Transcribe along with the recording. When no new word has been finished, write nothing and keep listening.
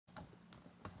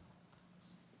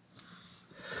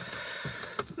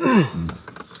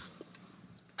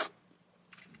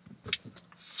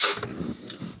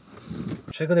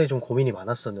최근에 좀 고민이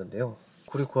많았었는데요.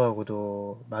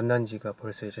 쿠리코하고도 만난 지가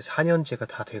벌써 이제 4년째가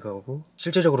다 돼가고,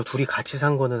 실제적으로 둘이 같이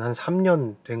산 거는 한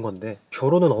 3년 된 건데,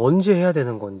 결혼은 언제 해야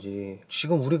되는 건지,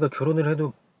 지금 우리가 결혼을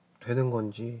해도 되는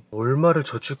건지, 얼마를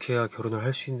저축해야 결혼을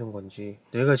할 수 있는 건지,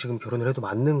 내가 지금 결혼을 해도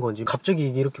맞는 건지, 갑자기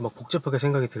이게 이렇게 막 복잡하게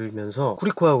생각이 들면서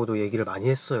쿠리코하고도 얘기를 많이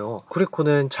했어요.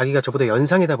 쿠리코는 자기가 저보다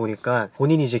연상이다 보니까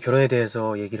본인이 이제 결혼에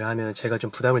대해서 얘기를 하면 제가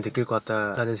좀 부담을 느낄 것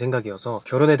같다라는 생각이어서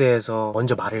결혼에 대해서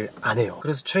먼저 말을 안 해요.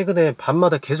 그래서 최근에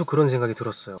밤마다 계속 그런 생각이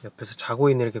들었어요. 옆에서 자고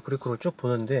있는 이렇게 쿠리코를 쭉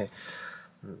보는데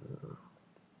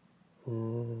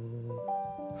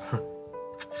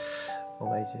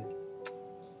뭔가 이제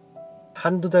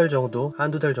한두 달 정도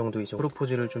이제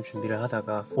프로포즈를 좀 준비를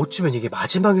하다가 어쩌면 이게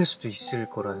마지막일 수도 있을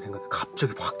거라는 생각이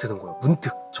갑자기 확 드는 거예요.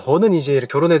 문득. 저는 이제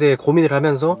결혼에 대해 고민을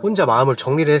하면서 혼자 마음을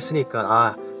정리를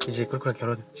했으니까 이제 쿠리코랑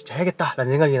결혼 진짜 해야겠다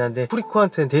라는 생각이 나는데,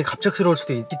 쿠리코한테는 되게 갑작스러울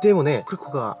수도 있기 때문에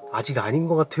쿠리코가 아직 아닌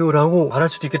것 같아요 라고 말할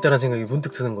수도 있겠다는 생각이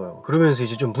문득 드는 거예요. 그러면서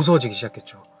이제 좀 무서워지기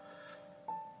시작했죠.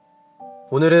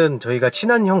 오늘은 저희가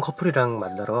친한 형 커플이랑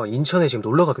만나러 인천에 지금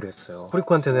놀러 가기로 했어요.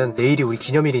 쿠리코한테는 내일이 우리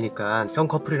기념일이니까 형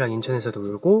커플이랑 인천에서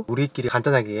놀고 우리끼리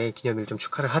간단하게 기념일 좀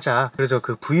축하를 하자. 그래서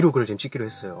그 브이로그를 지금 찍기로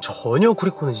했어요. 전혀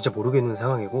쿠리코는 진짜 모르겠는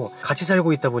상황이고, 같이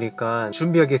살고 있다 보니까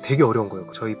준비하기 되게 어려운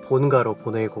거예요. 저희 본가로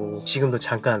보내고, 지금도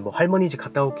잠깐 뭐 할머니 집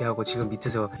갔다 올게 하고 지금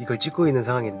밑에서 이걸 찍고 있는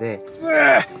상황인데,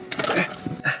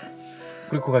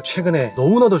 쿠리코가 최근에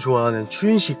너무나도 좋아하는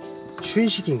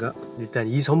춘식인가? 일단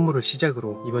이 선물을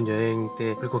시작으로 이번 여행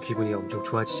때 쿠리코 기분이 엄청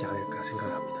좋아지지 않을까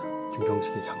생각합니다.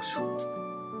 김종식의 향수.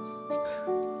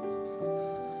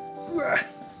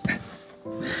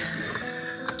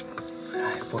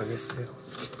 모르겠어요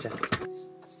진짜.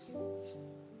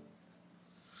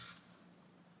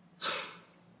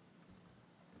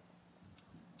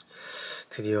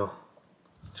 드디어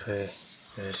저의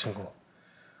여자친구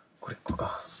쿠리코가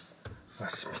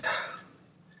왔습니다.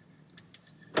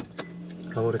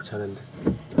 아무렇지 않은데.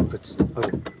 아무렇지.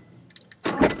 아이고.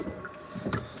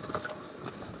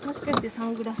 もしかしてサ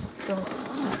ングラスと。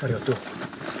ありがとう。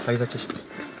挨拶して。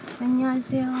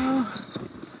 안녕하세요.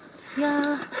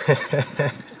 야.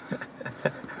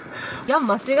 야,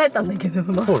 間違えたんだけど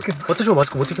マスク。私もマス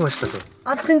ク持ってきましたと。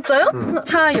 아, 진짜요?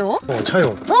 차요?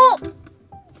 차요.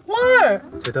 헐.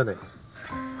 대단해.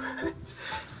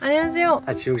 안녕하세요.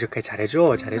 아, 지웅 역할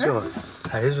잘해줘.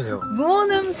 잘해주세요.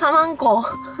 무언음 사만코.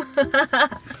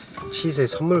 치즈의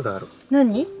선물가로.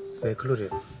何? 왜 그러래요?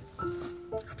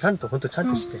 찬또 혼또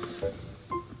찬또 시대.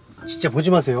 진짜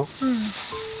보지 마세요.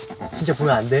 진짜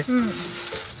보면 안 돼?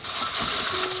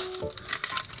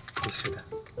 있습니다.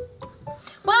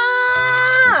 와!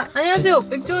 안녕하세요.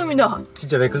 백조입니다.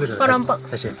 진짜 왜 그러래요? 바람빵.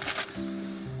 다시.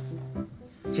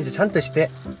 진짜 찬또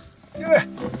시대.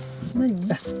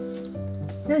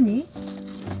何?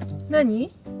 何?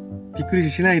 びっくり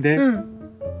しないで。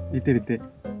見て見て。わ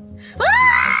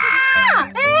あ！な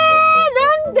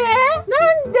んで？なん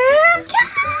で？キャ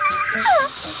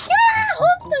ー！本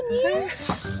当に？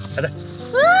가자.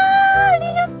 와,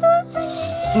 아리가또,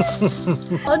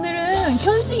 오늘은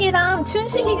현식이랑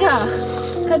춘식이가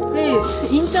같이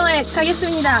인천에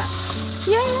가겠습니다.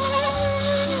 예!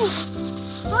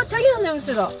 자기가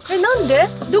냄새가. 난데?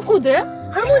 どこで?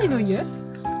 할머니의家?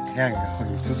 그냥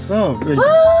거기 있었어.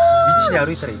 미친이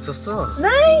하루 있다가 있었어.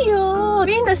 나요.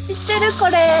 민다 知ってる こ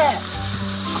れ.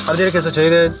 아무튼 이렇게 해서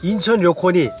저희는 인천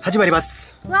료코니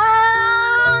하지마리마스. 와.